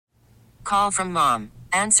Call from mom.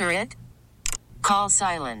 Answer it. Call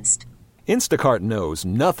silenced. Instacart knows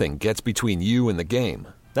nothing gets between you and the game.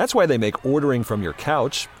 That's why they make ordering from your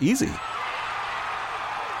couch easy.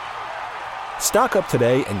 Stock up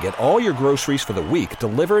today and get all your groceries for the week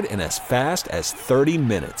delivered in as fast as 30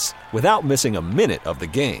 minutes without missing a minute of the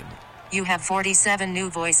game. You have 47 new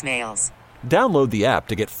voicemails. Download the app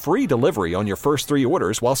to get free delivery on your first 3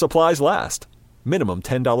 orders while supplies last. Minimum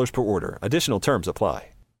 $10 per order. Additional terms apply.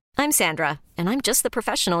 I'm Sandra, and I'm just the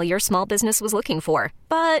professional your small business was looking for.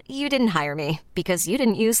 But you didn't hire me because you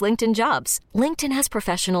didn't use LinkedIn Jobs. LinkedIn has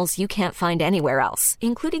professionals you can't find anywhere else,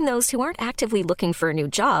 including those who aren't actively looking for a new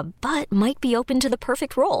job, but might be open to the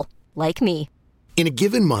perfect role, like me. In a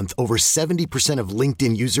given month, over 70% of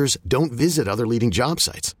LinkedIn users don't visit other leading job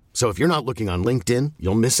sites. So if you're not looking on LinkedIn,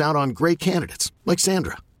 you'll miss out on great candidates like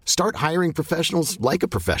Sandra. Start hiring professionals like a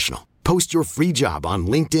professional. Post your free job on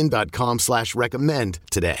linkedin.com/recommend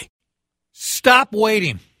today. Stop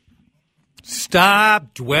waiting.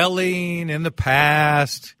 Stop dwelling in the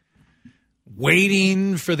past,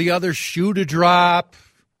 waiting for the other shoe to drop,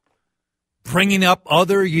 bringing up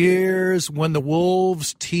other years when the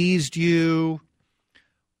Wolves teased you.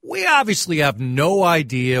 We obviously have no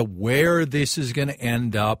idea where this is going to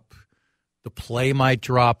end up. The play might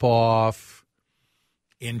drop off,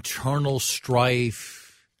 internal strife,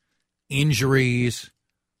 injuries.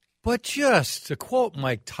 But just to quote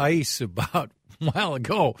Mike Tice about a while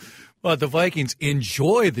ago, well, the Vikings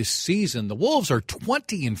enjoy this season. The Wolves are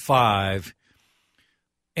 20-5,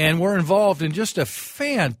 and we're involved in just a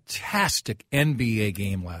fantastic NBA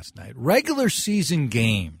game last night. Regular season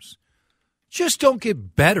games just don't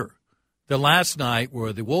get better than last night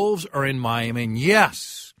where the Wolves are in Miami. And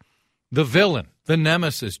yes, the villain, the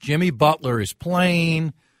nemesis, Jimmy Butler is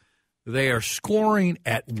playing. They are scoring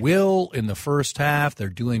at will in the first half. They're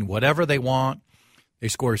doing whatever they want. They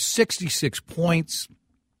score 66 points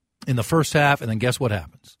in the first half, and then guess what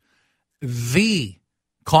happens? The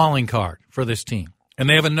calling card for this team, and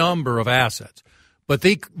they have a number of assets, but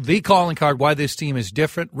the calling card why this team is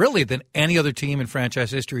different really than any other team in franchise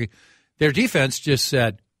history, their defense just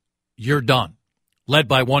said, you're done, led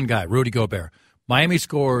by one guy, Rudy Gobert. Miami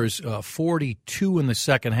scores 42 in the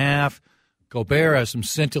second half. Gobert has some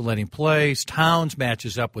scintillating plays. Towns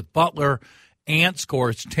matches up with Butler. Ant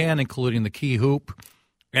scores 10, including the key hoop.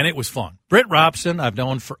 And it was fun. Britt Robson, I've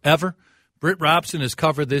known forever. Britt Robson has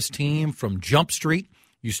covered this team from Jump Street.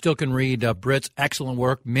 You still can read Britt's excellent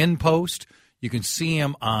work, Min Post. You can see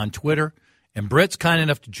him on Twitter. And Britt's kind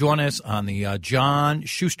enough to join us on the John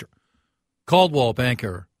Schuster Caldwell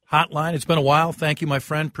Banker hotline. It's been a while. Thank you, my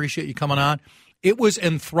friend. Appreciate you coming on. It was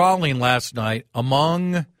enthralling last night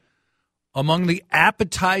among the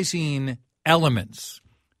appetizing elements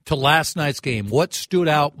to last night's game. What stood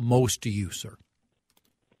out most to you, sir?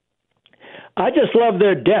 I just love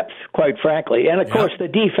their depth, quite frankly. And, of course, the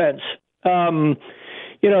defense.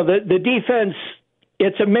 The defense,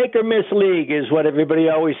 it's a make-or-miss league is what everybody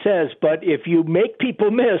always says. But if you make people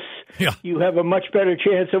miss, you have a much better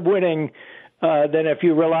chance of winning than if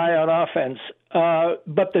you rely on offense.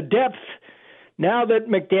 But the depth, now that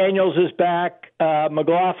McDaniels is back,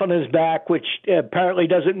 McLaughlin is back, which apparently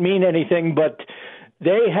doesn't mean anything, but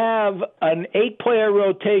they have an 8-player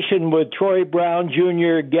rotation with Troy Brown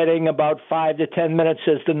Jr. getting about 5 to 10 minutes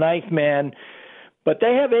as the ninth man. But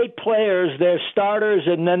they have 8 players, they're starters,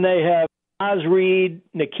 and then they have Oz Reed,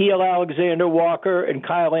 Nickeil Alexander-Walker, and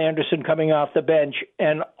Kyle Anderson coming off the bench.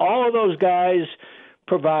 And all of those guys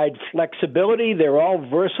provide flexibility. They're all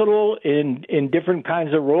versatile in different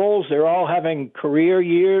kinds of roles. They're all having career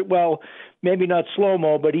year. Well, maybe not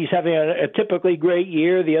slow-mo, but he's having a typically great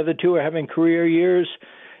year. The other two are having career years.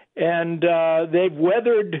 And they've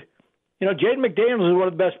weathered, Jaden McDaniels is one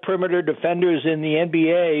of the best perimeter defenders in the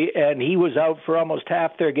NBA, and he was out for almost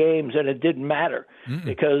half their games, and it didn't matter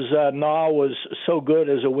because Nall was so good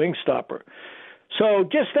as a wing stopper. So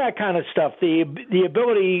just that kind of stuff, the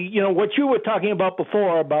ability, what you were talking about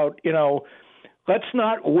before about, let's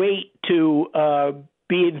not wait to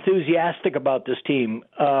be enthusiastic about this team.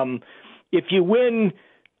 If you win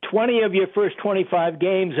 20 of your first 25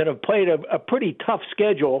 games and have played a pretty tough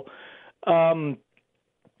schedule, and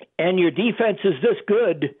your defense is this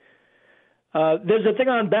good, there's a thing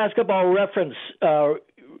on Basketball Reference,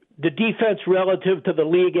 the defense relative to the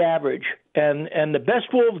league average. And the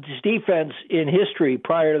best Wolves defense in history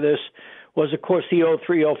prior to this was, of course, the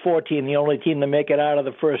 03-04 team, the only team to make it out of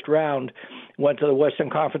the first round, went to the Western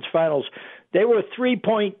Conference Finals. They were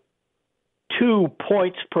 3.2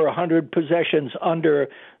 points per 100 possessions under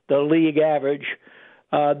the league average.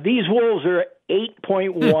 These Wolves are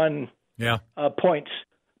 8.1 points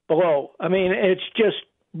below. I mean, it's just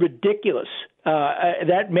ridiculous.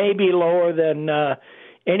 That may be lower than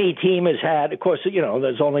any team has had. Of course,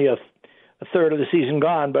 there's only a third of the season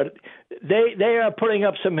gone, but they are putting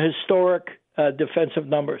up some historic defensive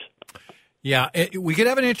numbers. Yeah, we could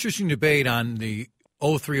have an interesting debate on the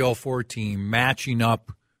 03-04 team matching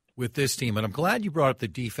up with this team, and I'm glad you brought up the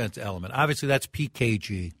defense element. Obviously, that's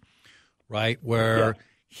PKG, right, where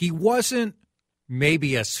he wasn't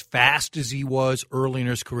maybe as fast as he was early in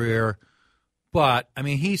his career, but, I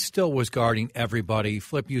mean, he still was guarding everybody.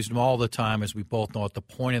 Flip used him all the time, as we both know, at the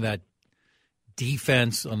point of that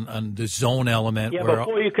defense on the zone element. Yeah,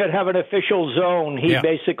 before you could have an official zone, he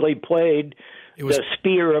basically played the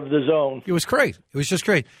spear of the zone. It was great. It was just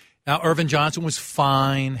great. Now, Irvin Johnson was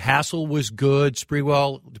fine. Hassel was good.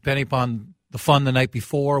 Sprewell, depending upon the fun the night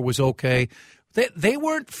before, was okay. They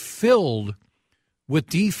weren't filled with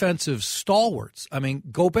defensive stalwarts. I mean,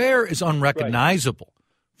 Gobert is unrecognizable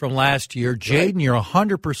from last year. Jaden, you're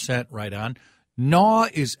 100% right on. Naw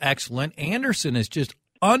is excellent. Anderson is just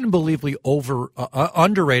unbelievably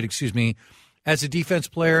underrated, as a defense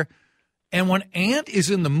player. And when Ant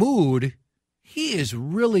is in the mood, he is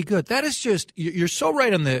really good. That is just, you're so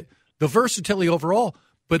right on the versatility overall,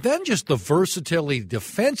 but then just the versatility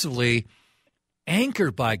defensively,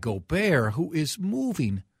 anchored by Gobert, who is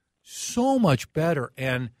moving so much better.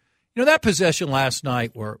 And, that possession last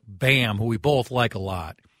night where Bam, who we both like a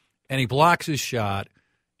lot, and he blocks his shot,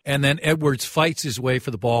 and then Edwards fights his way for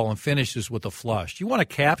the ball and finishes with a flush. You want to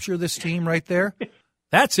capture this team right there?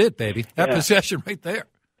 That's it, baby. That possession right there.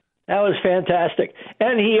 That was fantastic.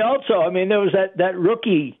 And he also, there was that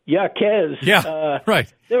rookie, Jaquez. Yeah,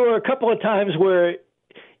 right. There were a couple of times where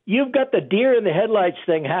you've got the deer in the headlights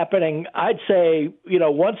thing happening, I'd say,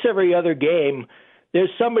 once every other game. There's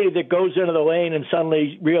somebody that goes into the lane and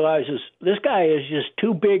suddenly realizes this guy is just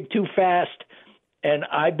too big, too fast, and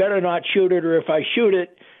I better not shoot it, or if I shoot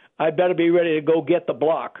it, I better be ready to go get the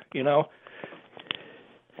block,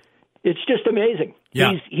 It's just amazing.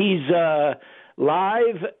 Yeah. He's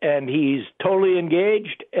live, and he's totally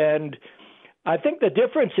engaged, and I think the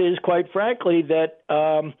difference is, quite frankly,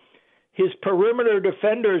 that his perimeter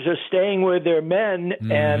defenders are staying with their men,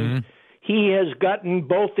 and he has gotten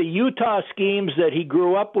both the Utah schemes that he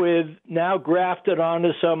grew up with now grafted onto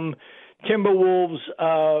some Timberwolves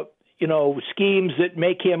schemes that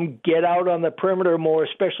make him get out on the perimeter more,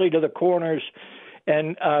 especially to the corners,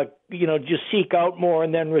 and, just seek out more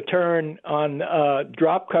and then return on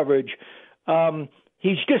drop coverage.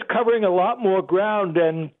 He's just covering a lot more ground,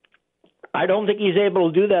 and I don't think he's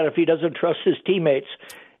able to do that if he doesn't trust his teammates.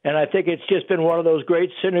 And I think it's just been one of those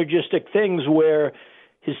great synergistic things where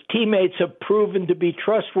his teammates have proven to be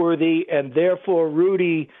trustworthy, and therefore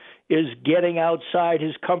Rudy is getting outside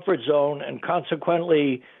his comfort zone and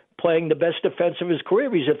consequently playing the best defense of his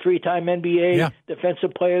career. He's a three-time NBA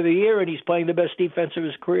Defensive Player of the Year, and he's playing the best defense of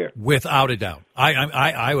his career. Without a doubt.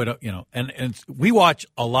 I would, and we watch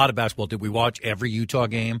a lot of basketball. Did we watch every Utah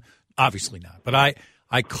game? Obviously not. But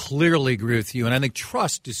I clearly agree with you, and I think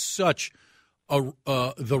trust is such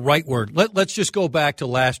the right word. Let's just go back to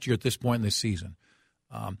last year at this point in the season.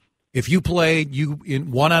 If you played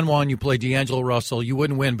in one-on-one, you play D'Angelo Russell, you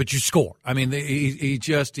wouldn't win, but you score.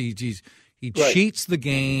 He cheats the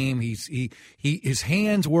game. His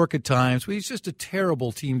hands work at times, but he's just a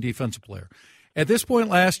terrible team defensive player. At this point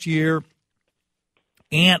last year,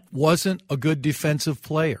 Ant wasn't a good defensive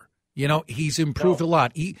player. He's improved a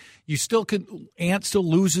lot. Ant still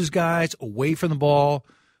loses guys away from the ball,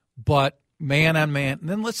 but man on man. And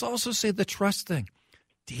then let's also say the trust thing.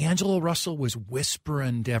 D'Angelo Russell was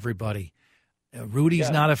whispering to everybody, Rudy's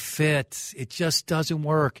not a fit. It just doesn't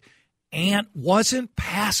work. Ant wasn't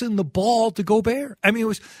passing the ball to Gobert.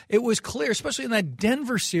 It was clear, especially in that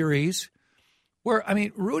Denver series where,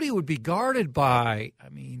 Rudy would be guarded by,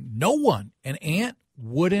 no one. And Ant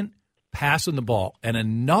wouldn't pass him the ball. And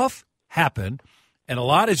enough happened, and a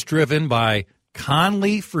lot is driven by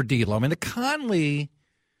Conley for D'Lo. The Conley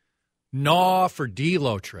Naw for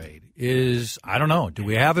D'Lo trade is, I don't know, do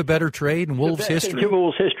we have a better trade in Wolves history? In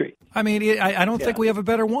Wolves history. I don't think we have a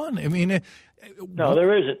better one. No,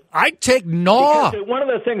 there isn't. I'd take Naw. Because one of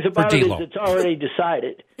the things about it is it's already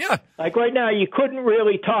decided. Yeah. Like right now, you couldn't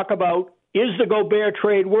really talk about, is the Gobert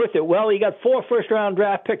trade worth it? Well, you got 4 first-round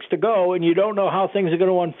draft picks to go, and you don't know how things are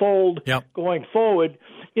going to unfold going forward.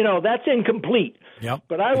 That's incomplete. Yep.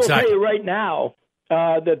 But I will tell you right now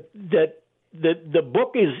that the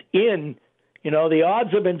book is in. The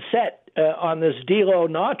odds have been set on this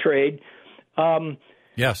D'Lo-Naw trade.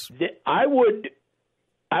 Yes.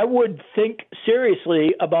 I would think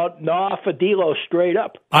seriously about Naw for D'Lo straight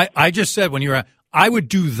up. I just said when I would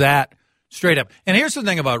do that straight up. And here's the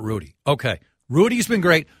thing about Rudy. Okay, Rudy's been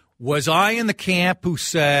great. Was I in the camp who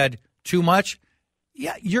said too much?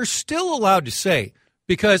 Yeah, you're still allowed to say,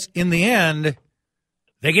 because in the end,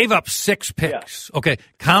 they gave up 6 picks. Yeah. Okay,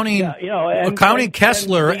 counting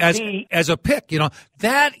Kessler as a pick,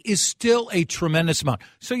 that is still a tremendous amount.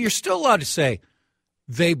 So you're still allowed to say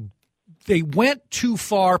they went too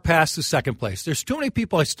far past the second place. There's too many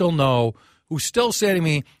people I still know who still say to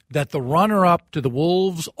me that the runner-up to the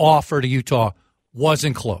Wolves' offer to Utah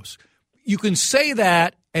wasn't close. You can say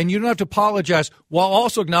that, and you don't have to apologize while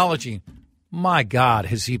also acknowledging, my God,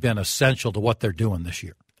 has he been essential to what they're doing this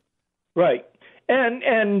year. Right.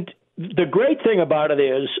 And the great thing about it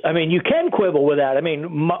is, you can quibble with that.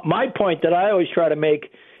 My point that I always try to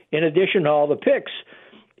make, in addition to all the picks,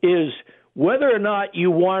 is whether or not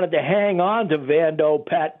you wanted to hang on to Vando,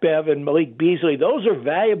 Pat Bev, and Malik Beasley. Those are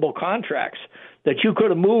valuable contracts that you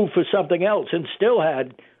could have moved for something else and still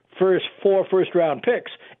had 4 first-round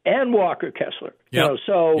picks and Walker Kessler.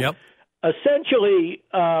 Yep. Essentially,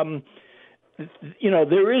 there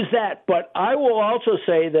is that. But I will also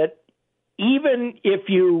say that even if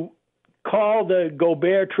you call the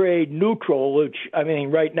Gobert trade neutral, which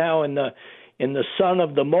right now in the sun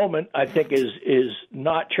of the moment, I think is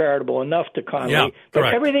not charitable enough to Conley. Yeah, but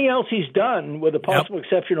correct. Everything else he's done, with the possible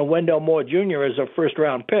exception of Wendell Moore Jr. as a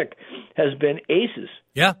first-round pick, has been aces.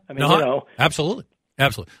 Yeah, absolutely.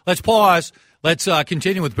 Let's pause. Let's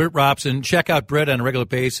continue with Britt Robson. Check out Britt on a regular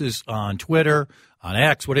basis on Twitter, on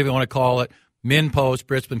X, whatever you want to call it. Min Post.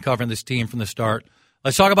 Britt's been covering this team from the start.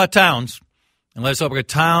 Let's talk about Towns. And let's talk about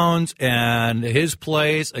Towns and his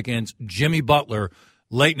plays against Jimmy Butler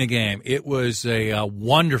late in the game. It was a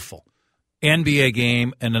wonderful NBA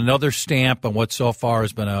game and another stamp on what so far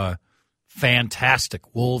has been a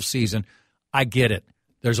fantastic Wolves season. I get it.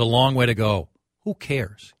 There's a long way to go. Who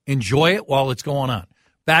cares? Enjoy it while it's going on.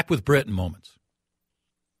 Back with Britt in moments.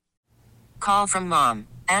 Call from mom.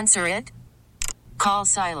 Answer it. Call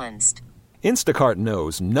silenced. Instacart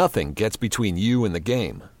knows nothing gets between you and the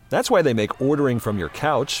game. That's why they make ordering from your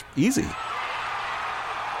couch easy.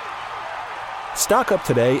 Stock up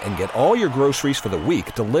today and get all your groceries for the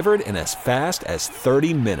week delivered in as fast as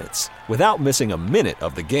 30 minutes without missing a minute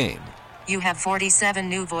of the game. You have 47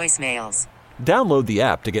 new voicemails. Download the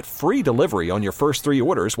app to get free delivery on your first 3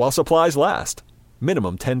 orders while supplies last.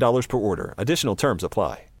 Minimum $10 per order. Additional terms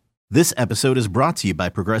apply. This episode is brought to you by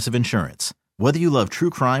Progressive Insurance. Whether you love true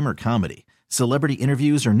crime or comedy, celebrity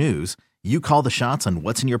interviews or news, you call the shots on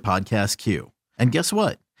what's in your podcast queue. And guess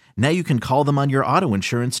what? Now you can call them on your auto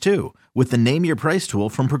insurance too with the Name Your Price tool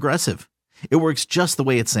from Progressive. It works just the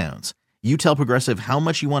way it sounds. You tell Progressive how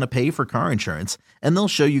much you want to pay for car insurance, and they'll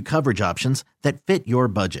show you coverage options that fit your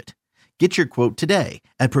budget. Get your quote today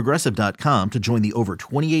at Progressive.com to join the over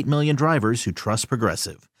 28 million drivers who trust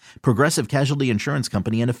Progressive. Progressive Casualty Insurance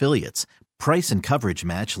Company and Affiliates. Price and coverage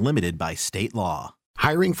match limited by state law.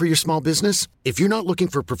 Hiring for your small business? If you're not looking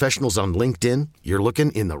for professionals on LinkedIn, you're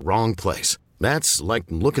looking in the wrong place. That's like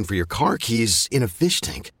looking for your car keys in a fish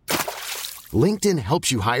tank. LinkedIn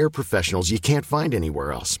helps you hire professionals you can't find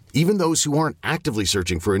anywhere else, even those who aren't actively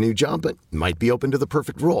searching for a new job but might be open to the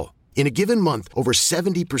perfect role. In a given month, over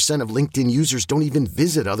 70% of LinkedIn users don't even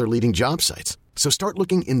visit other leading job sites. So start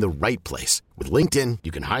looking in the right place. With LinkedIn,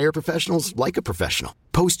 you can hire professionals like a professional.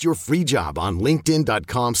 Post your free job on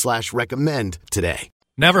linkedin.com/recommend today.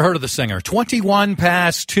 Never heard of the singer. 21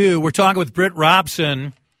 past 2. We're talking with Britt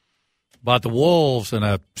Robson about the Wolves in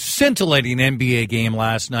a scintillating NBA game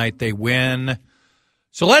last night. They win.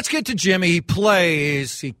 So let's get to Jimmy. He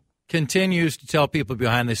plays. He continues to tell people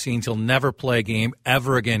behind the scenes he'll never play a game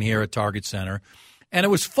ever again here at Target Center. And it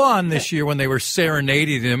was fun this year when they were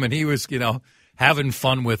serenading him and he was, having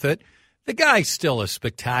fun with it. The guy's still a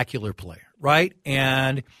spectacular player, right?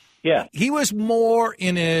 And he was more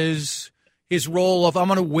in his role of, I'm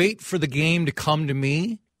going to wait for the game to come to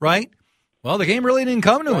me, right? Well, the game really didn't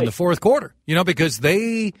come to him in the fourth quarter, because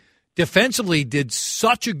they defensively did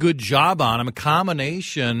such a good job on him, a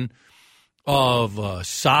combination of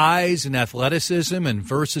size and athleticism and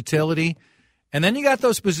versatility. And then you got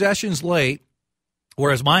those possessions late,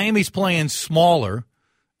 whereas Miami's playing smaller,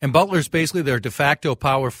 and Butler's basically their de facto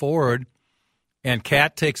power forward, and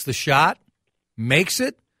Cat takes the shot, makes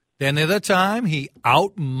it, then the other time he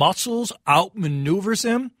out-muscles, out-maneuvers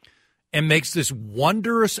him, and makes this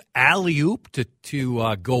wondrous alley-oop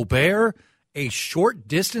to Gobert, a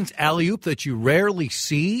short-distance alley-oop that you rarely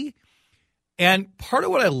see. And part of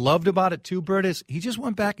what I loved about it, too, Britt, is he just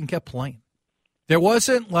went back and kept playing. There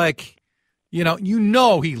wasn't like, he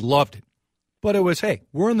loved it. But it was, hey,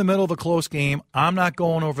 we're in the middle of a close game. I'm not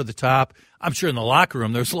going over the top. I'm sure in the locker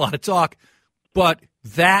room there's a lot of talk. But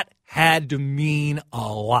that had to mean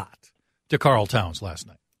a lot to Karl Towns last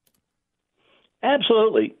night.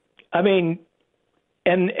 Absolutely. I mean,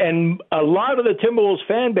 and a lot of the Timberwolves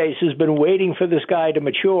fan base has been waiting for this guy to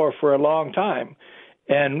mature for a long time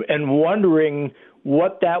and wondering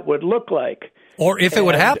what that would look like. Or if it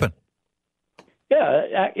would happen.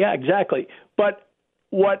 Yeah, exactly. But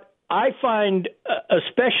what I find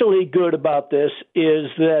especially good about this is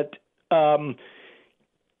that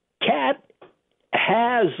Cat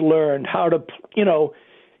has learned how to,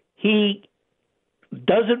 he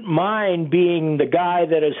doesn't mind being the guy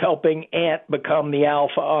that is helping Ant become the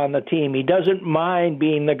alpha on the team. He doesn't mind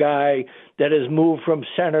being the guy that has moved from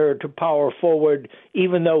center to power forward,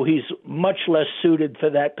 even though he's much less suited for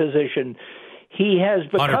that position. He has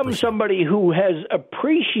become 100%. somebody who has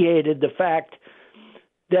appreciated the fact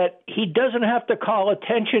that he doesn't have to call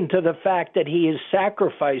attention to the fact that he is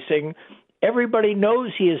sacrificing. Everybody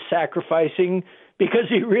knows he is sacrificing because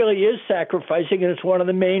he really is sacrificing, and it's one of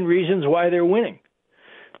the main reasons why they're winning.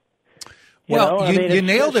 You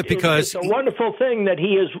nailed it because it's a wonderful thing that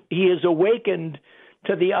he is awakened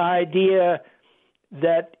to the idea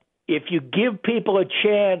that if you give people a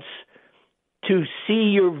chance to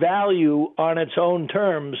see your value on its own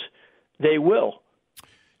terms, they will.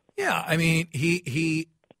 Yeah, I mean,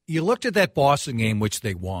 you looked at that Boston game, which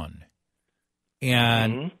they won,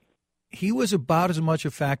 and he was about as much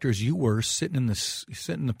a factor as you were sitting in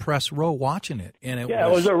the press row watching it. And it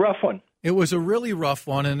was a rough one. It was a really rough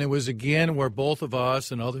one, and it was, again, where both of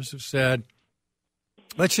us and others have said,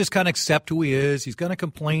 let's just kind of accept who he is. He's going to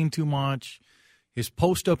complain too much. His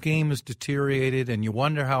post-up game has deteriorated, and you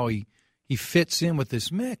wonder how he fits in with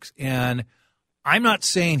this mix. And I'm not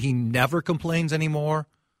saying he never complains anymore,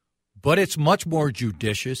 but it's much more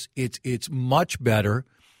judicious. It's much better.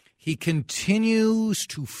 He continues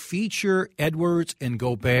to feature Edwards and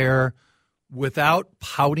Gobert without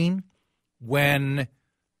pouting when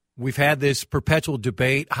we've had this perpetual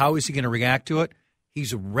debate. How is he going to react to it?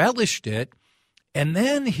 He's relished it. And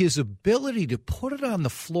then his ability to put it on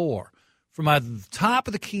the floor from either the top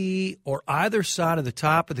of the key or either side of the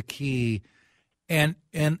top of the key, and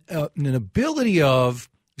an ability of,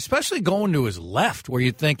 especially going to his left where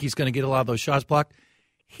you'd think he's going to get a lot of those shots blocked,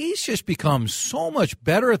 he's just become so much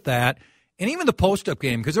better at that. And even the post-up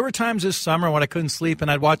game, because there were times this summer when I couldn't sleep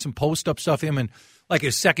and I'd watch some post-up stuff him in like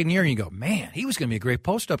his second year, and you go, man, he was going to be a great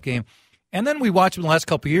post-up game. And then we watched him the last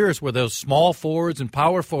couple of years where those small forwards and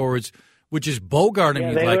power forwards would just bogart him.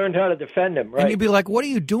 Yeah, they learned how to defend him, right? And you'd be like, what are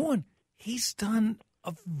you doing? He's done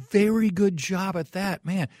a very good job at that.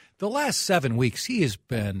 Man, the last 7 weeks, he has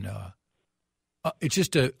been it's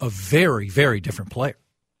just a very, very different player.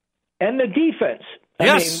 And the defense.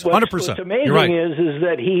 Yes, 100%. What's amazing right. is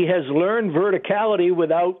that he has learned verticality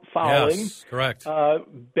without fouling. Yes, correct.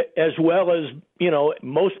 As well as,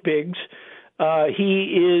 most bigs.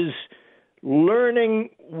 He is learning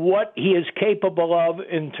what he is capable of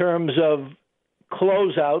in terms of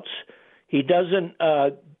closeouts. He doesn't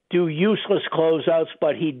do useless closeouts,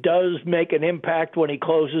 but he does make an impact when he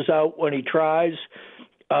closes out, when he tries.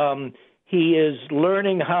 He is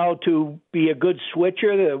learning how to be a good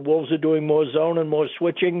switcher. The Wolves are doing more zone and more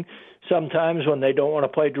switching sometimes when they don't want to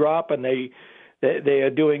play drop, and they are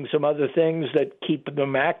doing some other things that keep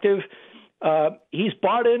them active. He's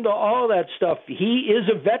bought into all that stuff. He is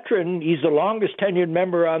a veteran. He's the longest tenured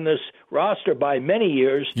member on this roster by many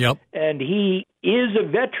years. Yep. And he is a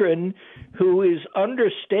veteran who is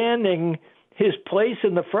understanding his place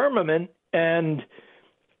in the firmament, and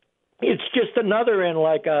it's just another in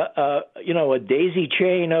like a daisy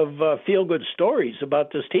chain of feel-good stories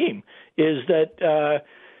about this team, is that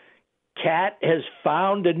Cat has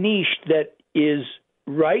found a niche that is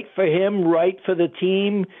right for him, right for the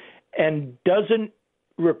team, and doesn't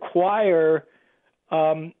require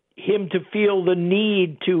him to feel the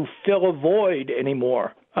need to fill a void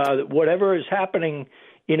anymore. Whatever is happening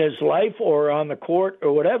in his life or on the court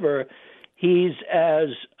or whatever, he's as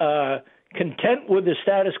content with the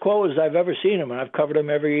status quo as I've ever seen him, and I've covered him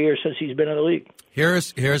every year since he's been in the league.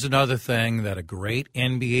 Here's another thing that a great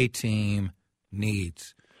NBA team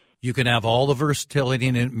needs. You can have all the versatility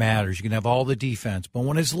and it matters. You can have all the defense, but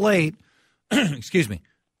when it's late, excuse me,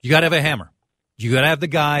 you got to have a hammer. You got to have the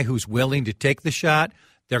guy who's willing to take the shot.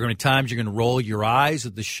 There are going to be times you're going to roll your eyes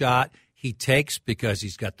at the shot he takes because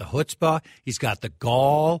he's got the chutzpah, he's got the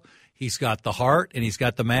gall, he's got the heart, and he's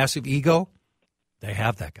got the massive ego. They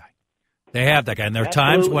have that guy. They have that guy. And there are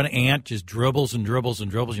times when Ant just dribbles and dribbles and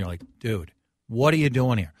dribbles, and you're like, dude, what are you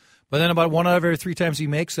doing here? But then about 1 out of every 3 times he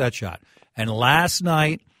makes that shot. And last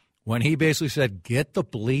night, when he basically said, get the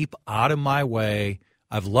bleep out of my way,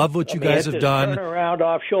 I've loved what you guys have done. Turnaround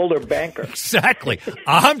off-shoulder banker. Exactly.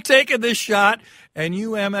 I'm taking this shot, and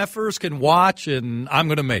you MFers can watch, and I'm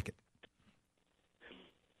going to make it.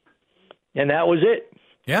 And that was it.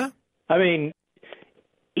 Yeah. I mean,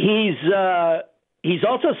 he's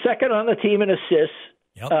also second on the team in assists.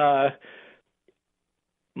 Yep.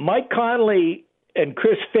 Mike Conley and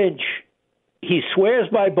Chris Finch, he swears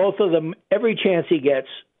by both of them every chance he gets.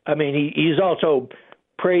 I mean, he's also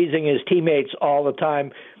praising his teammates all the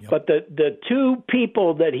time. Yep. But the two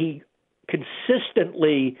people that he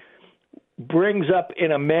consistently brings up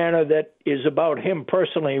in a manner that is about him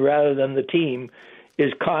personally rather than the team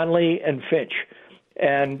is Conley and Finch.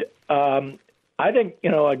 And I think,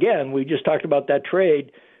 again, we just talked about that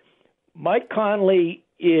trade. Mike Conley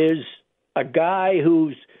is a guy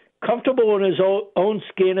who's comfortable in his own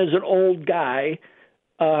skin as an old guy,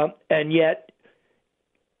 and yet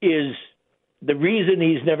is the reason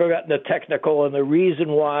he's never gotten the technical and the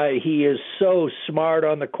reason why he is so smart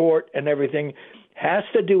on the court and everything has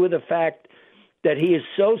to do with the fact that he is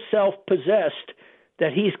so self-possessed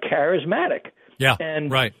that he's charismatic. Yeah, and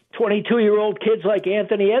right. 22-year-old kids like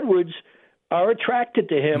Anthony Edwards are attracted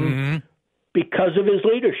to him because of his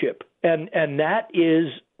leadership, and that is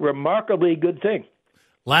remarkably good thing.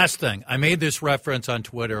 Last thing, I made this reference on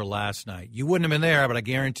Twitter last night. You wouldn't have been there, but I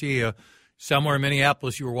guarantee you somewhere in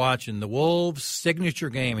Minneapolis you were watching. The Wolves' signature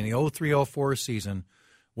game in the 03-04 season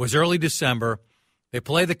was early December. They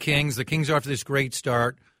play the Kings. The Kings are off to this great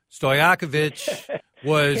start. Stojakovic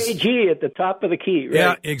was... KG at the top of the key, right?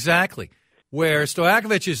 Yeah, exactly. Where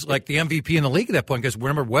Stojakovic is like the MVP in the league at that point because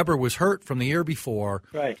remember, Weber was hurt from the year before.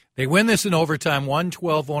 Right. They win this in overtime,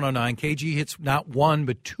 112-109. KG hits not one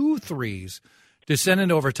but 2 threes to send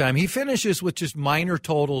into overtime. He finishes with just minor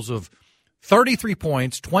totals of 33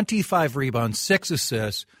 points, 25 rebounds, 6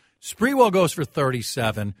 assists. Sprewell goes for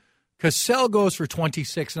 37. Cassell goes for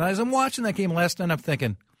 26. And as I'm watching that game last night, I'm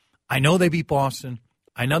thinking, I know they beat Boston.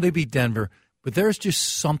 I know they beat Denver. But there's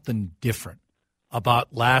just something different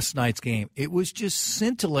about last night's game. It was just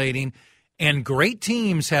scintillating. And great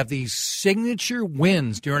teams have these signature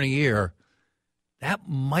wins during a year. That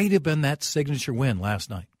might have been that signature win last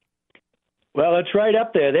night. Well, it's right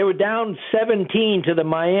up there. They were down 17 to the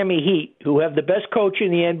Miami Heat, who have the best coach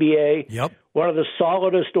in the NBA. Yep. One of the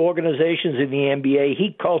solidest organizations in the NBA.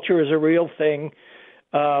 Heat culture is a real thing.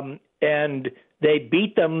 And they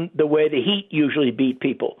beat them the way the Heat usually beat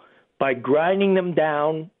people, by grinding them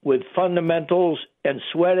down with fundamentals and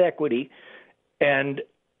sweat equity. And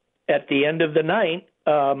at the end of the night,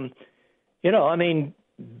 Bam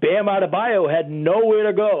Adebayo had nowhere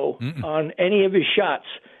to go on any of his shots.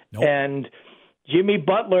 Nope. And Jimmy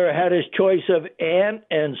Butler had his choice of Ant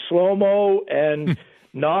and Slow-Mo and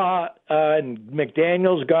and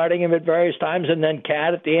McDaniels guarding him at various times, and then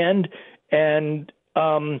Cat at the end. And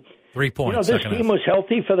 3 points. This team was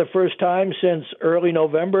healthy for the first time since early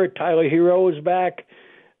November. Tyler Hero was back.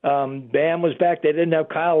 Bam was back. They didn't have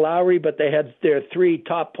Kyle Lowry, but they had their 3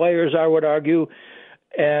 top players, I would argue.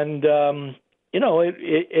 And they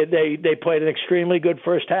played an extremely good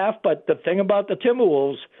first half. But the thing about the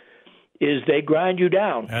Timberwolves is they grind you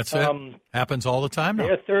down. That's it. Happens all the time now.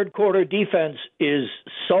 Their third quarter defense is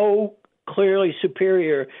so clearly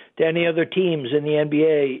superior to any other teams in the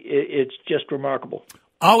NBA. It's just remarkable.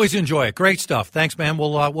 Always enjoy it. Great stuff. Thanks, man.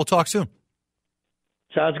 We'll talk soon.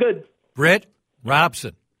 Sounds good. Britt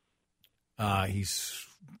Robson. He's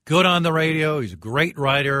good on the radio. He's a great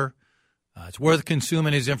writer. It's worth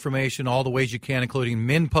consuming his information all the ways you can, including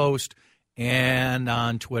MinPost and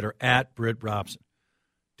on Twitter, @Britt Robson.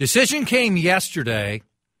 Decision came yesterday.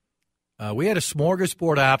 We had a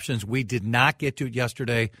smorgasbord options. We did not get to it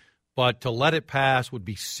yesterday, but to let it pass would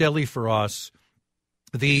be silly for us.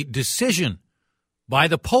 The decision by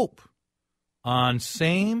the Pope on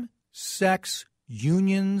same-sex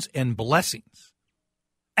unions and blessings.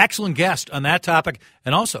 Excellent guest on that topic.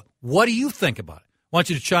 And also, what do you think about it? I want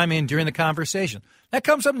you to chime in during the conversation. That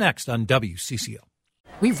comes up next on WCCO.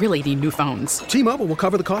 We really need new phones. T-Mobile will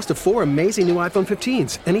cover the cost of 4 amazing new iPhone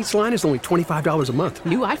 15s, and each line is only $25 a month.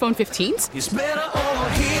 New iPhone 15s? It's better over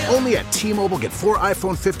here. Only at T-Mobile, get 4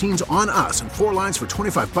 iPhone 15s on us and 4 lines for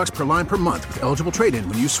 $25 per line per month with eligible trade-in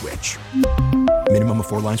when you switch. Minimum of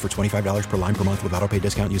 4 lines for $25 per line per month with autopay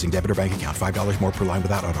discount using debit or bank account. $5 more per line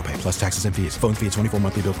without autopay, plus taxes and fees. Phone fee at 24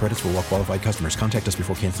 monthly bill credits for well-qualified customers. Contact us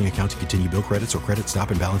before canceling account to continue bill credits or credit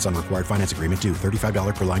stop and balance on required finance agreement due.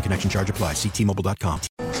 $35 per line connection charge applies. See T-Mobile.com.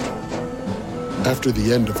 After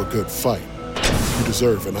the end of a good fight, you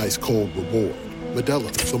deserve an ice-cold reward. Modelo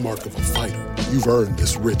is the mark of a fighter. You've earned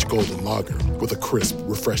this rich golden lager with a crisp,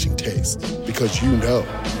 refreshing taste. Because you know,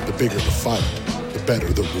 the bigger the fight, the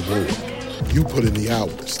better the reward. You put in the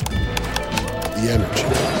hours, the energy,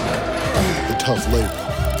 the tough labor.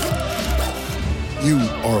 You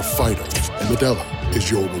are a fighter, and Modelo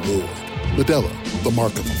is your reward. Modelo, the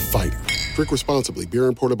mark of a fighter. Drink responsibly. Beer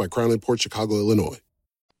imported by Crown Imports, Chicago, Illinois.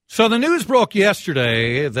 So the news broke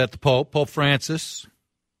yesterday that the Pope Francis,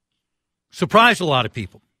 surprised a lot of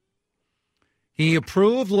people. He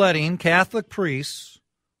approved letting Catholic priests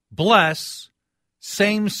bless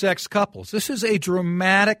same-sex couples. This is a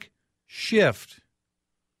dramatic shift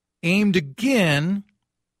aimed again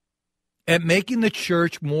at making the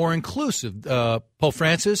church more inclusive. Pope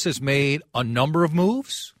Francis has made a number of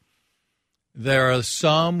moves. There are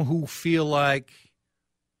some who feel like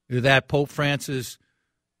that Pope Francis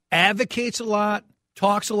advocates a lot,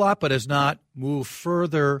 talks a lot, but has not moved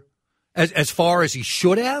further as far as he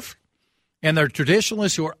should have. And there are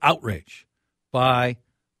traditionalists who are outraged by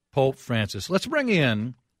Pope Francis. Let's bring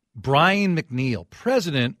in Brian McNeill,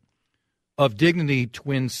 president of Dignity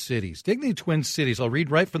Twin Cities. Dignity Twin Cities, I'll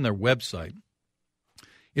read right from their website,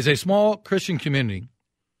 is a small Christian community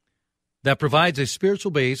that provides a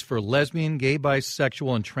spiritual base for lesbian, gay,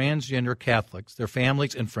 bisexual, and transgender Catholics, their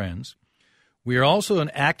families, and friends. We are also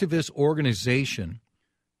an activist organization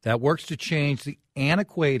that works to change the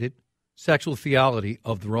antiquated sexual theology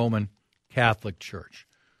of the Roman Catholic Church.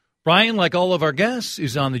 Brian, like all of our guests,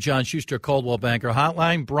 is on the John Schuster Coldwell Banker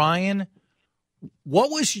Hotline. Brian,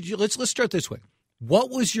 let's start this way.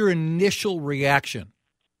 What was your initial reaction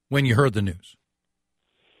when you heard the news?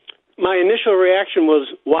 My initial reaction was,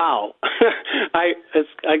 wow. I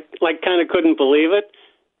kind of couldn't believe it.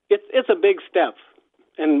 It's a big step.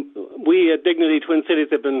 And we at Dignity Twin Cities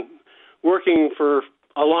have been working for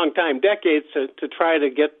a long time, decades, to try to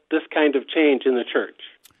get this kind of change in the church.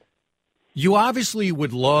 You obviously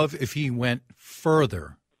would love if he went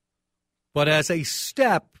further, but as a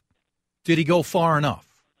step, did he go far enough?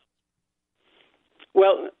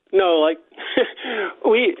 Well, no,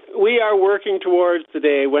 we are working towards the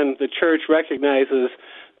day when the church recognizes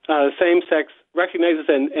recognizes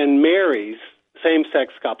and marries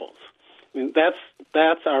same-sex couples. I mean,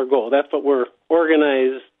 that's our goal. That's what we're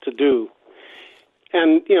organized to do.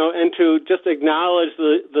 And to just acknowledge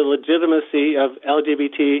the legitimacy of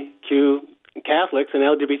LGBTQ Catholics and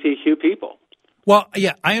LGBTQ people. Well,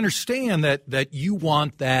 yeah, I understand that you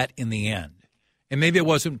want that in the end, and maybe it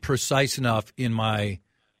wasn't precise enough in my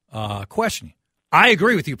questioning. I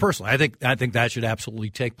agree with you personally. I think that should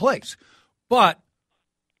absolutely take place, but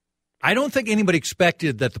I don't think anybody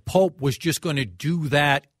expected that the Pope was just going to do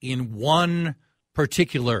that in one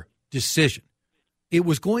particular decision. It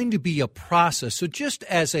was going to be a process. So just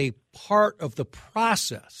as a part of the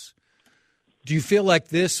process, do you feel like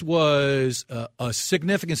this was a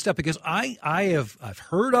significant step? Because I've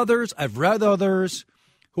heard others, I've read others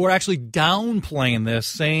who are actually downplaying this,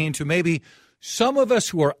 saying to maybe some of us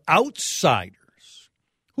who are outsiders,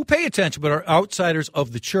 who pay attention but are outsiders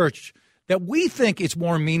of the church, that we think it's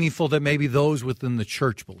more meaningful than maybe those within the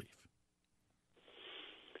church believe.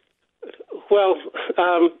 Well,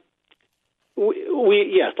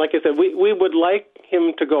 yes, like I said, we would like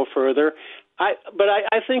him to go further. But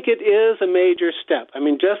I think it is a major step. I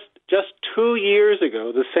mean, just 2 years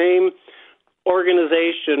ago, the same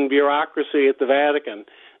organization, bureaucracy at the Vatican,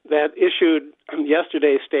 that issued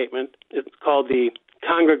yesterday's statement, it's called the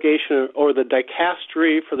Congregation or the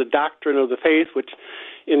Dicastery for the Doctrine of the Faith, which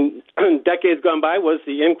in decades gone by was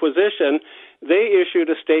the Inquisition. They issued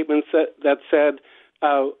a statement that said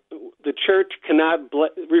the church cannot,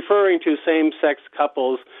 referring to same-sex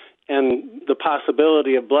couples and the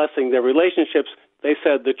possibility of blessing their relationships, they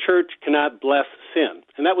said the church cannot bless sin.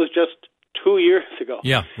 And that was just 2 years ago.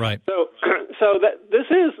 Yeah, right. So that this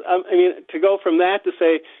is, to go from that to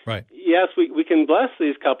say, right, yes, we can bless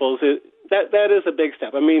these couples, that is a big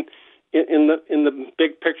step. I mean, in the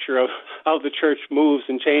big picture of how the church moves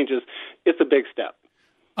and changes, it's a big step.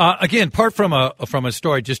 Again, part from a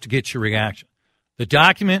story, just to get your reaction. The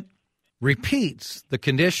document repeats the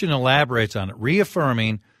condition, elaborates on it,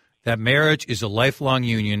 reaffirming that marriage is a lifelong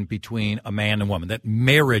union between a man and woman, that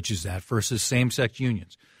marriage is that versus same-sex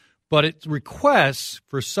unions. But it requests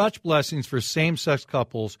for such blessings for same-sex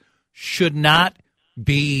couples should not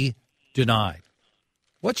be denied.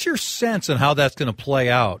 What's your sense on how that's going to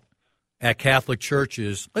play out at Catholic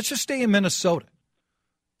churches? Let's just stay in Minnesota.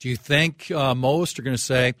 Do you think most are going to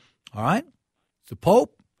say, all right, the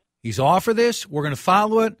Pope, he's offered this, we're going to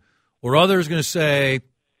follow it, or others are going to say,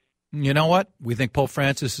 you know what? We think Pope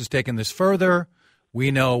Francis is taking this further. We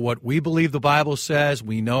know what we believe the Bible says.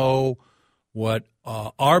 We know what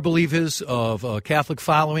our belief is of Catholic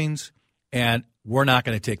followings, and we're not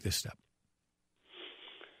going to take this step.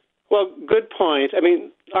 Well, good point. I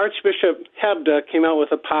mean, Archbishop Hebda came out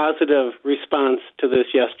with a positive response to this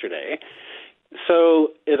yesterday.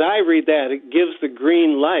 So as I read that, it gives the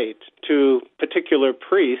green light to particular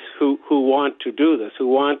priests who want to do this, who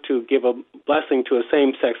want to give a blessing to a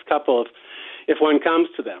same-sex couple if one comes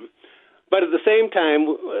to them. But at the same time,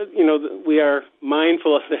 we are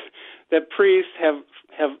mindful of that priests have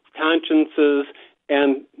consciences,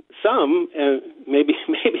 and some, and maybe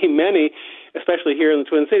many, especially here in the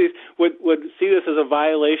Twin Cities, would see this as a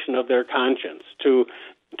violation of their conscience to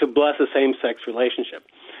bless a same-sex relationship.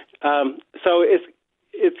 So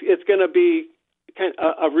it's going to be kind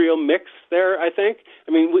of a real mix there, I think.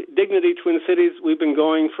 I mean, Dignity Twin Cities, we've been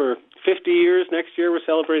going for 50 years. Next year we're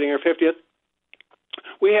celebrating our 50th.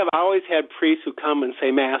 We have always had priests who come and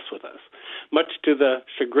say Mass with us, much to the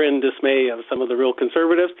chagrin, dismay of some of the real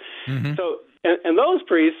conservatives. Mm-hmm. So, and those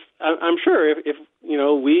priests, I'm sure if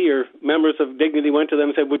we or members of Dignity went to them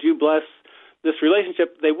and said, would you bless this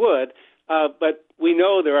relationship, they would. But we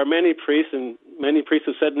know there are many priests, and many priests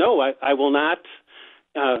have said, no, I will not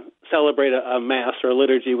celebrate a Mass or a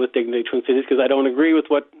liturgy with Dignity Twin Cities because I don't agree with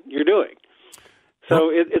what you're doing.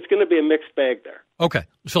 So it's going to be a mixed bag there. Okay,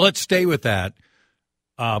 so let's stay with that.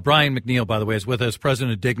 Brian McNeill, by the way, is with us,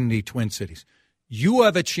 president of Dignity Twin Cities. You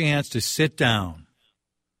have a chance to sit down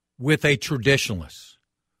with a traditionalist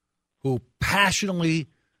who passionately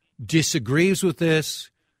disagrees with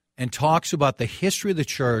this and talks about the history of the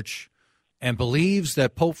church and believes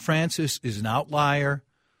that Pope Francis is an outlier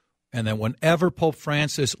and that whenever Pope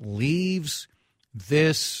Francis leaves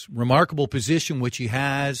this remarkable position which he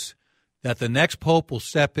has, that the next pope will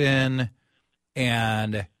step in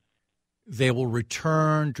and they will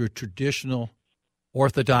return to traditional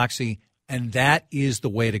orthodoxy, and that is the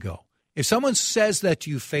way to go. If someone says that to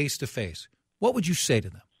you face to face, what would you say to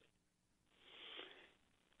them?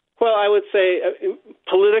 Well, I would say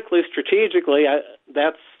politically, strategically,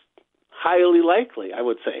 that's highly likely, I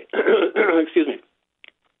would say. Excuse me.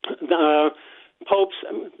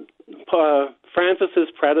 Francis's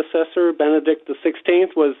predecessor, Benedict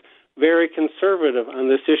XVI, was very conservative on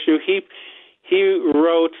this issue. He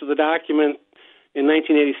wrote the document in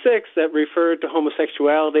 1986 that referred to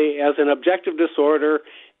homosexuality as an objective disorder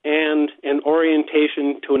and an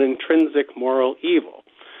orientation to an intrinsic moral evil.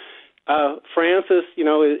 Francis,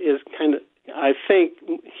 is kind of, I think,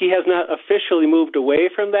 he has not officially moved away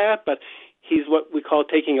from that, but he's what we call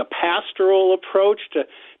taking a pastoral approach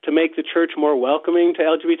to make the church more welcoming to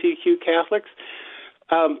LGBTQ Catholics.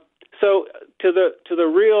 So to the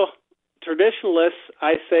real traditionalists,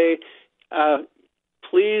 I say,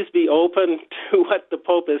 please be open to what the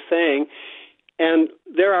Pope is saying. And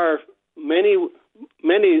there are many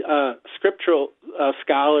scriptural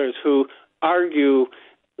scholars who argue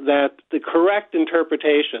that the correct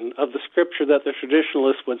interpretation of the scripture that the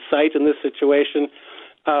traditionalists would cite in this situation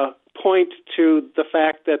point to the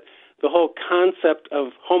fact that the whole concept of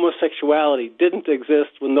homosexuality didn't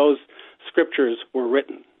exist when those scriptures were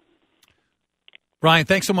written. Brian,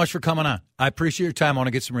 thanks so much for coming on. I appreciate your time. I want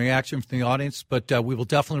to get some reaction from the audience, but we will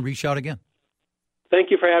definitely reach out again. Thank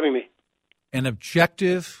you for having me. An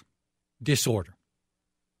objective disorder.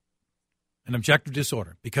 An objective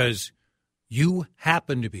disorder because you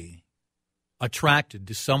happen to be attracted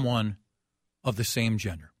to someone of the same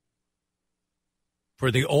gender.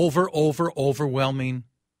 For the overwhelming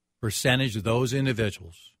percentage of those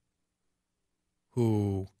individuals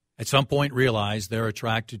who at some point realize they're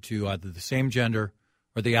attracted to either the same gender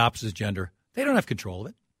or the opposite gender, they don't have control of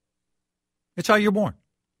it. It's how you're born.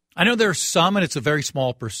 I know there are some, and it's a very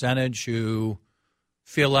small percentage, who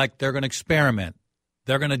feel like they're going to experiment.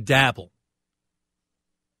 They're going to dabble.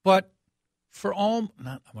 But for I want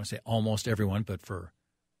to say almost everyone, but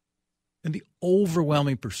in the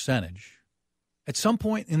overwhelming percentage, at some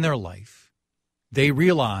point in their life, they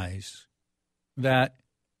realize that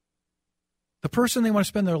the person they want to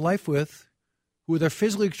spend their life with, who they're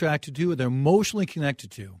physically attracted to, or they're emotionally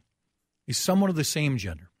connected to, is someone of the same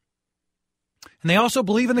gender. And they also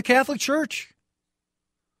believe in the Catholic Church.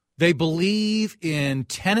 They believe in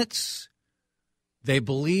tenets. They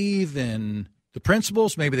believe in the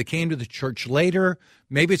principles. Maybe they came to the church later.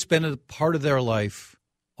 Maybe it's been a part of their life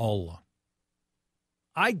all along.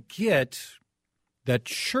 I get that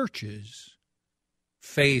churches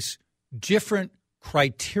face different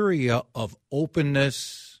criteria of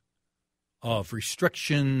openness, of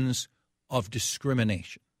restrictions, of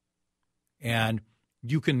discrimination. And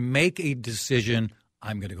you can make a decision,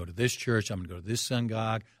 I'm going to go to this church, I'm going to go to this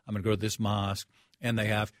synagogue, I'm going to go to this mosque, and they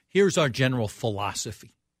have, here's our general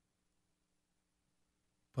philosophy.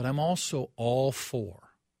 But I'm also all for,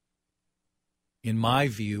 in my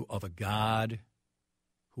view, of a God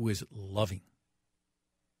who is loving,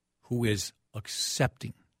 who is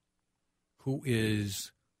accepting, who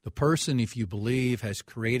is the person, if you believe, has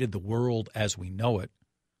created the world as we know it,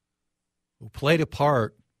 who played a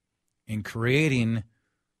part in creating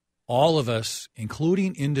all of us,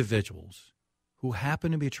 including individuals, who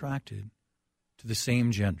happen to be attracted to the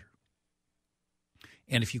same gender.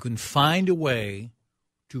 And if you can find a way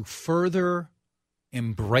to further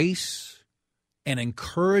embrace and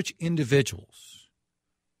encourage individuals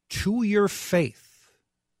to your faith,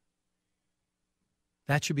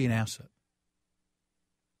 that should be an asset.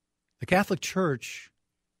 The Catholic Church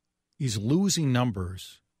is losing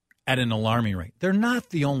numbers at an alarming rate. They're not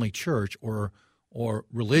the only church or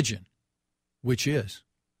religion, which is.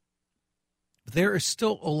 But there are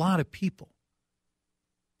still a lot of people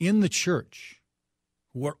in the church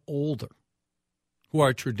who are older, who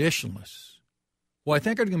are traditionalists, who I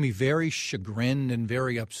think are going to be very chagrined and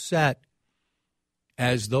very upset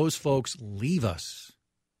as those folks leave us.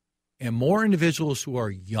 And more individuals who are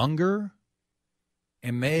younger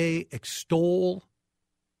and may extol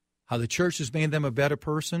how the church has made them a better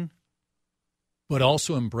person, but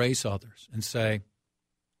also embrace others and say,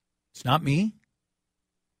 it's not me.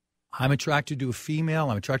 I'm attracted to a female.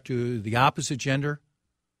 I'm attracted to the opposite gender.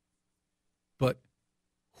 But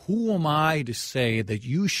who am I to say that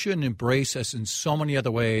you shouldn't embrace us in so many other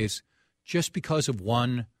ways just because of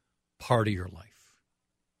one part of your life?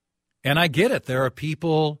 And I get it. There are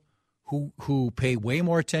people who pay way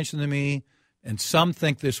more attention than me, and some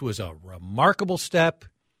think this was a remarkable step,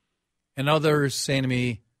 and others saying to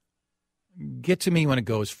me, get to me when it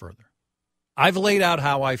goes further. I've laid out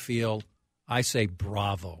how I feel. I say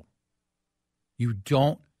bravo. You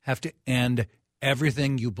don't have to end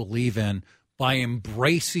everything you believe in by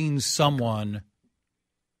embracing someone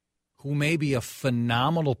who may be a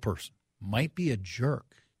phenomenal person, might be a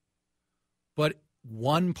jerk, but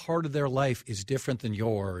one part of their life is different than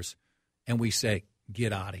yours, and we say,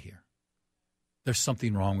 get out of here. There's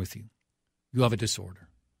something wrong with you. You have a disorder.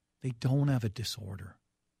 They don't have a disorder.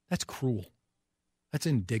 That's cruel. That's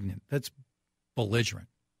indignant. That's belligerent.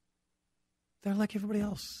 They're like everybody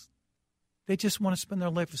else. They just want to spend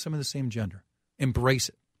their life with some of the same gender. Embrace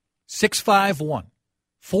it.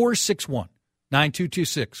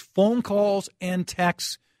 651-461-9226. Phone calls and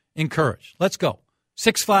texts encouraged. Let's go.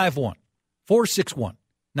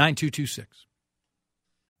 651-461-9226.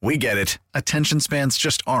 We get it. Attention spans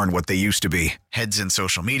just aren't what they used to be. Heads in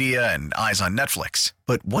social media and eyes on Netflix.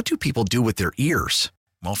 But what do people do with their ears?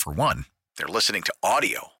 Well, for one, they're listening to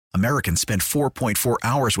audio. Americans spend 4.4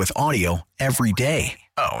 hours with audio every day.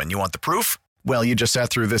 Oh, and you want the proof? Well, you just sat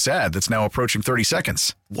through this ad that's now approaching 30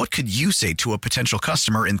 seconds. What could you say to a potential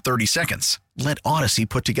customer in 30 seconds? Let Odyssey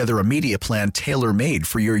put together a media plan tailor-made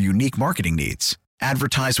for your unique marketing needs.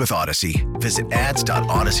 Advertise with Odyssey. Visit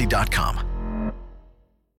ads.odyssey.com.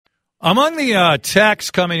 Among the texts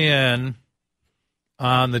coming in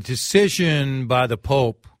on the decision by the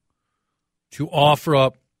Pope to offer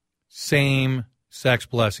up same-sex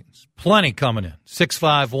blessings, plenty coming in.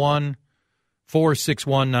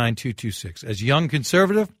 651-461-9226. As a young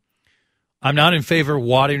conservative, I'm not in favor of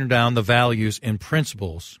watering down the values and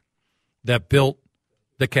principles that built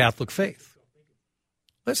the Catholic faith.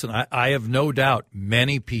 Listen, I have no doubt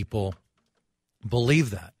many people believe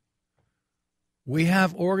that. We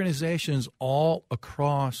have organizations all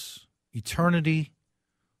across eternity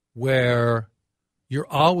where you're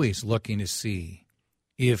always looking to see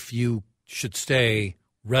if you should stay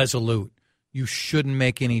resolute. You shouldn't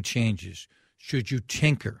make any changes. Should you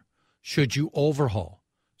tinker? Should you overhaul?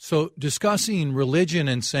 So discussing religion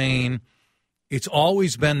and saying it's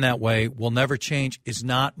always been that way, will never change, is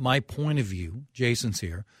not my point of view. Jason's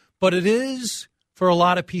here. But it is for a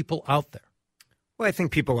lot of people out there. Well, I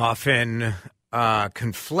think people often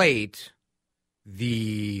conflate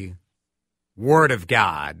the Word of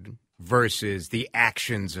God versus the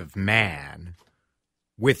actions of man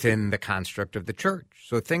within the construct of the church.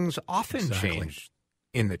 So things often change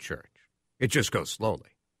in the church. It just goes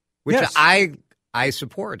slowly, which yes. I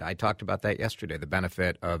support. I talked about that yesterday, the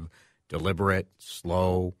benefit of deliberate,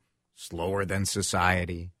 slower than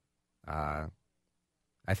society. I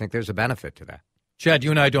think there's a benefit to that. Chad,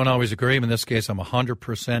 you and I don't always agree. In this case, I'm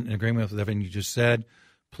 100% in agreement with everything you just said.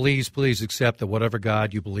 Please accept that whatever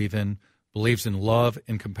God you believe in believes in love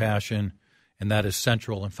and compassion, and that is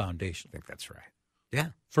central and foundational. I think that's right. Yeah.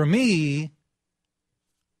 For me,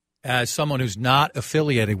 as someone who's not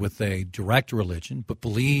affiliated with a direct religion but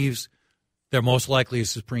believes they're most likely a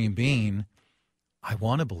supreme being, I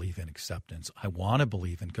want to believe in acceptance. I want to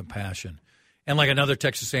believe in compassion. And like another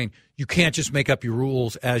text is saying, you can't just make up your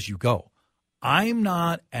rules as you go. I'm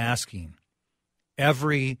not asking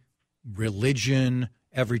every religion,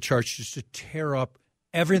 every church, just to tear up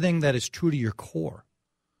everything that is true to your core.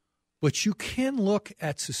 But you can look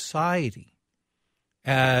at society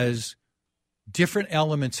as different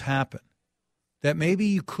elements happen that maybe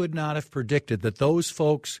you could not have predicted, that those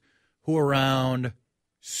folks who were around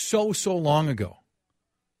so long ago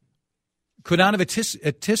could not have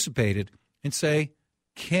anticipated, and say,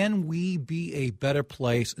 can we be a better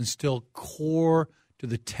place and still core to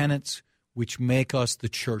the tenets which make us the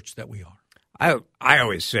church that we are? I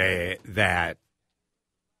always say that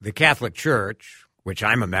the Catholic Church, which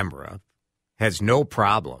I'm a member of, has no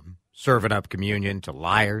problem serving up communion to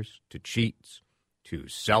liars, to cheats, to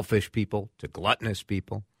selfish people, to gluttonous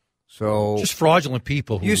people. So just fraudulent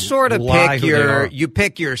people who you sort of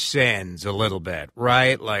pick your sins a little bit,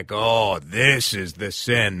 right? Like, oh, this is the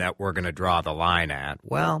sin that we're going to draw the line at.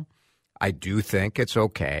 Well, I do think it's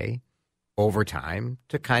okay over time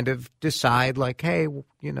to kind of decide, like, hey,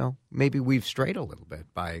 maybe we've strayed a little bit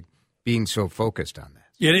by being so focused on that.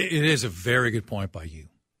 It is a very good point by you.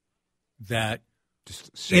 That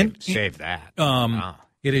just save that.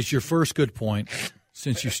 It is your first good point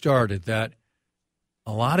since you started, that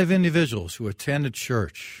a lot of individuals who attend a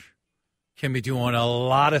church can be doing a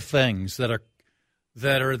lot of things that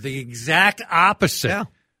are the exact opposite,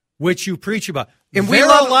 which you preach about. And we're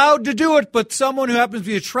allowed to do it, but someone who happens to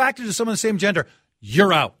be attracted to someone of the same gender,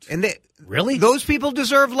 you're out. And really? Those people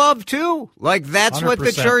deserve love, too. Like, that's 100%. What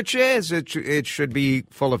the church is. It should be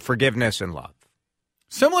full of forgiveness and love.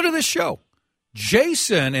 Similar to this show.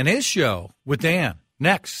 Jason and his show with Dan.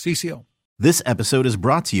 Next, CCO. This episode is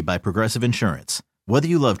brought to you by Progressive Insurance. Whether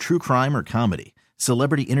you love true crime or comedy,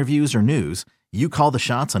 celebrity interviews or news, you call the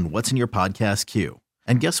shots on what's in your podcast queue.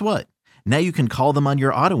 And guess what? Now you can call them on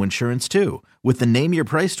your auto insurance, too, with the Name Your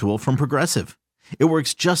Price tool from Progressive. It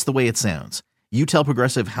works just the way it sounds. You tell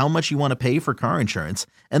Progressive how much you want to pay for car insurance,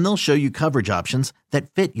 and they'll show you coverage options that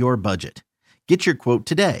fit your budget. Get your quote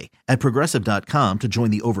today at Progressive.com to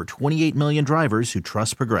join the over 28 million drivers who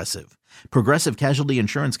trust Progressive. Progressive Casualty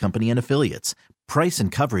Insurance Company and Affiliates. Price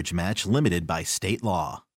and coverage match limited by state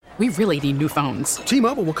law. We really need new phones.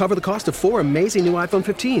 T-Mobile will cover the cost of 4 amazing new iPhone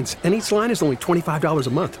 15s, and each line is only $25 a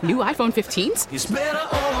month. New iPhone 15s? It's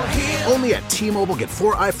better over here. Only at T-Mobile, get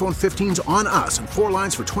 4 iPhone 15s on us and 4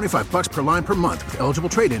 lines for $25 per line per month with eligible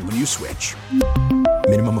trade-in when you switch.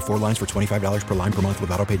 Minimum of 4 lines for $25 per line per month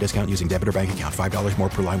with auto-pay discount using debit or bank account. $5 more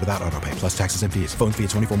per line without auto-pay, plus taxes and fees. Phone fee at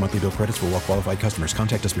 24 monthly bill credits for well-qualified customers.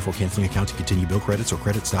 Contact us before canceling account to continue bill credits or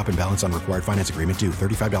credit stop and balance on required finance agreement due.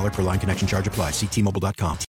 $35 per line connection charge applies. See T-Mobile.com.